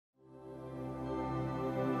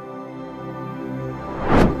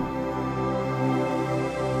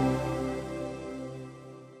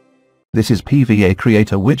This is PVA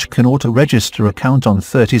Creator, which can auto-register account on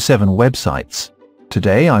 37 websites.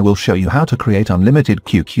 Today I will show you how to create unlimited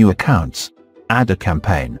QQ accounts. Add a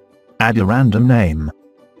campaign. Add a random name.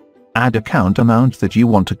 Add account amount that you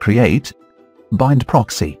want to create. Bind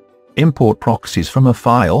proxy. Import proxies from a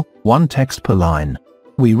file, 1 text per line.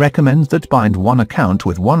 We recommend that bind one account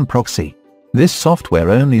with one proxy. This software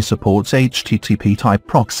only supports HTTP type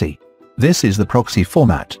proxy. This is the proxy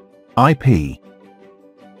format. IP.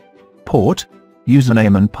 Port.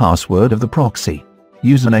 Username and password of the proxy.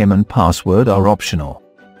 Username and password are optional.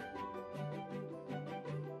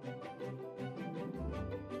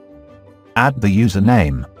 Add the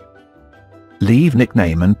username. Leave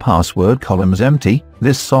nickname and password columns empty.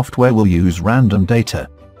 This software will use random data.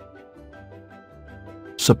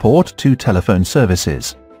 Support 2 telephone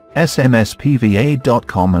services,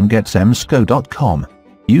 smspva.com and getsemsco.com.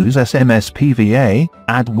 Use SMSPVA,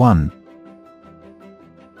 add 1.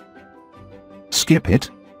 Skip it.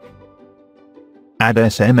 Add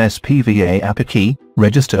SMSPVA app key,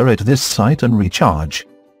 register at this site and recharge.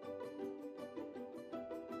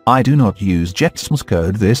 I do not use GetSMS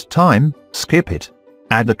code this time, skip it.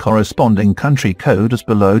 Add the corresponding country code as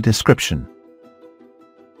below description.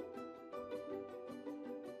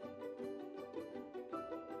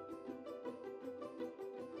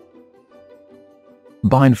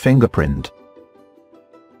 Bind fingerprint.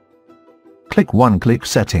 Click one-click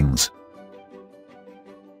settings.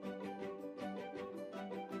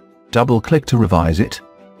 Double-click to revise it,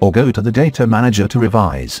 or go to the data manager to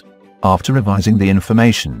revise. After revising the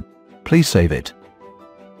information, please save it.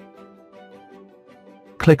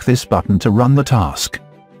 Click this button to run the task.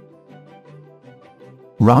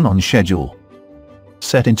 Run on schedule.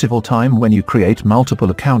 Set interval time when you create multiple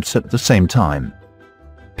accounts at the same time.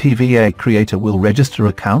 PVA Creator will register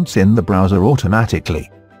accounts in the browser automatically.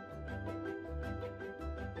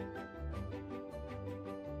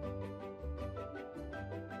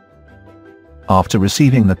 After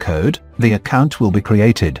receiving the code, the account will be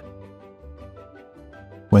created.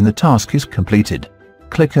 When the task is completed,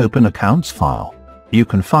 click Open Accounts file. You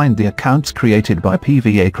can find the accounts created by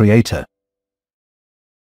PVA Creator.